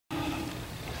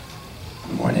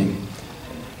morning.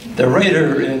 The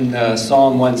writer in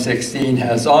Psalm 116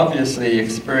 has obviously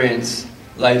experienced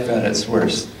life at its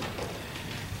worst.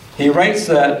 He writes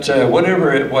that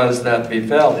whatever it was that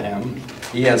befell him,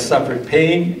 he has suffered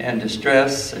pain and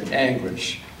distress and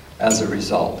anguish as a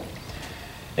result.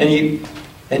 And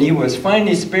he was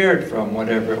finally spared from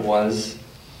whatever it was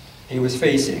he was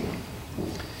facing.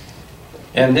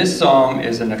 And this psalm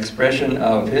is an expression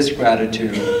of his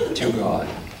gratitude to God.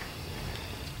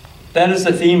 That is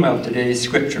the theme of today's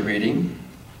scripture reading.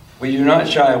 We do not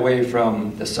shy away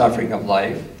from the suffering of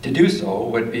life. To do so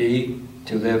would be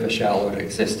to live a shallowed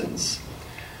existence.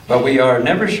 But we are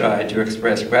never shy to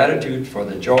express gratitude for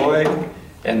the joy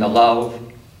and the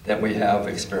love that we have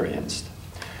experienced.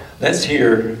 Let's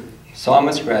hear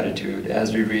psalmist gratitude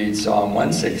as we read Psalm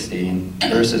 116,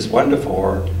 verses 1 to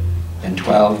 4 and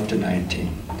 12 to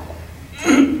 19.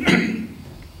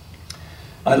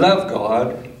 I love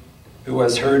God, who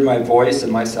has heard my voice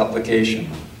and my supplication.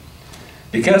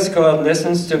 Because God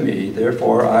listens to me,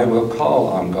 therefore I will call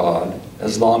on God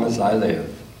as long as I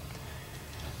live.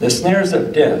 The snares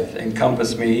of death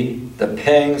encompass me, the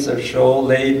pangs of Sheol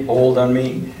laid hold on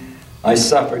me. I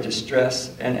suffer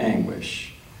distress and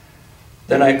anguish.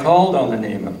 Then I called on the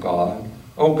name of God.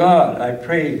 O God, I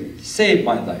pray, save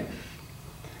my life.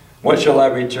 What shall I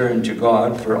return to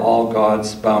God for all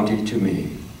God's bounty to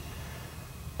me?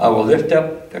 I will lift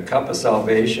up the cup of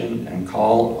salvation and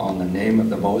call on the name of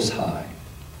the Most High.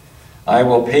 I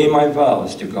will pay my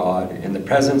vows to God in the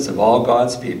presence of all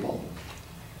God's people.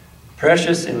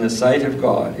 Precious in the sight of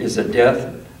God is the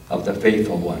death of the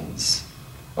faithful ones.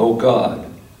 O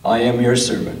God, I am your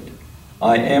servant.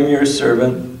 I am your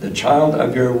servant, the child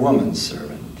of your woman's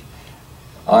servant.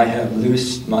 I have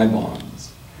loosed my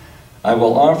bonds. I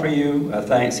will offer you a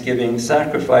thanksgiving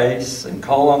sacrifice and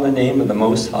call on the name of the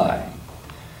Most High.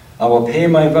 I will pay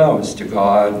my vows to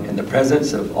God in the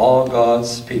presence of all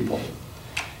God's people,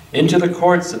 into the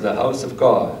courts of the house of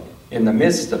God, in the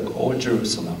midst of old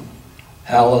Jerusalem.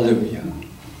 Hallelujah.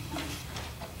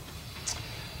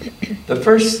 The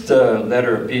first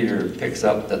letter of Peter picks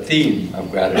up the theme of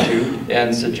gratitude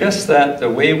and suggests that the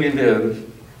way we live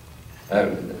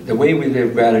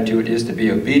gratitude is to be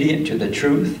obedient to the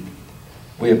truth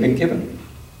we have been given,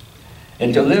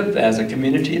 and to live as a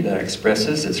community that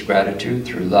expresses its gratitude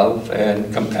through love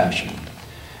and compassion.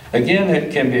 Again,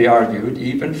 it can be argued,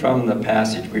 even from the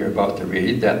passage we are about to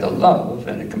read, that the love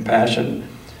and the compassion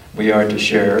we are to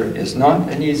share is not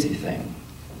an easy thing,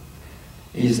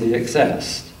 easily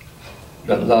accessed,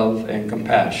 but love and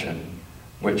compassion,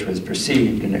 which was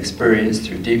perceived and experienced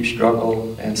through deep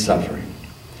struggle and suffering.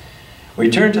 We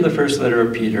turn to the first letter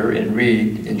of Peter and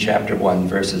read in chapter 1,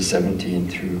 verses 17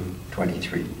 through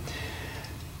 23.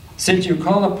 Since you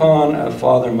call upon a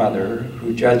father-mother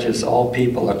who judges all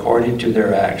people according to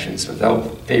their actions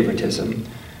without favoritism,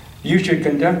 you should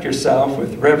conduct yourself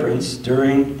with reverence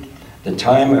during the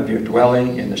time of your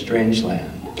dwelling in the strange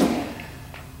land.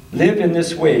 Live in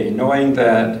this way, knowing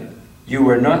that you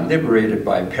were not liberated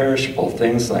by perishable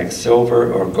things like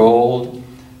silver or gold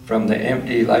from the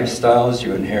empty lifestyles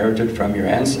you inherited from your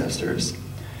ancestors.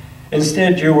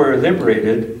 Instead, you were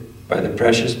liberated by the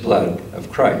precious blood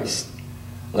of Christ,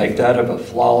 like that of a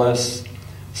flawless,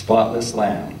 spotless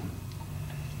lamb.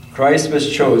 Christ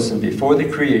was chosen before the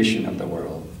creation of the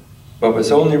world, but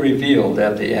was only revealed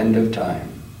at the end of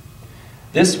time.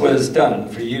 This was done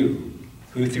for you,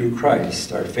 who through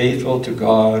Christ are faithful to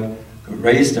God, who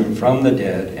raised him from the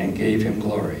dead and gave him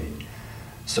glory.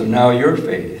 So now your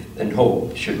faith and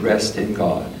hope should rest in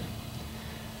God.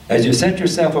 As you set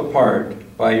yourself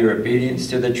apart by your obedience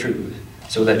to the truth,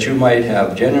 so that you might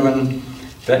have genuine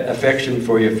affection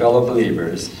for your fellow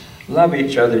believers, love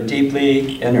each other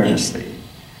deeply and earnestly.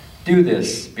 Do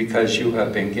this because you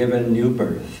have been given new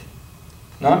birth,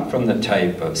 not from the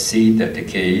type of seed that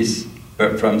decays,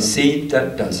 but from seed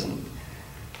that doesn't.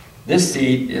 This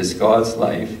seed is God's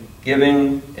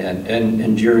life-giving and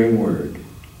enduring word.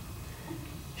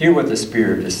 Hear what the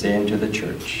Spirit is saying to the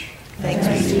church. Thanks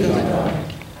be to God.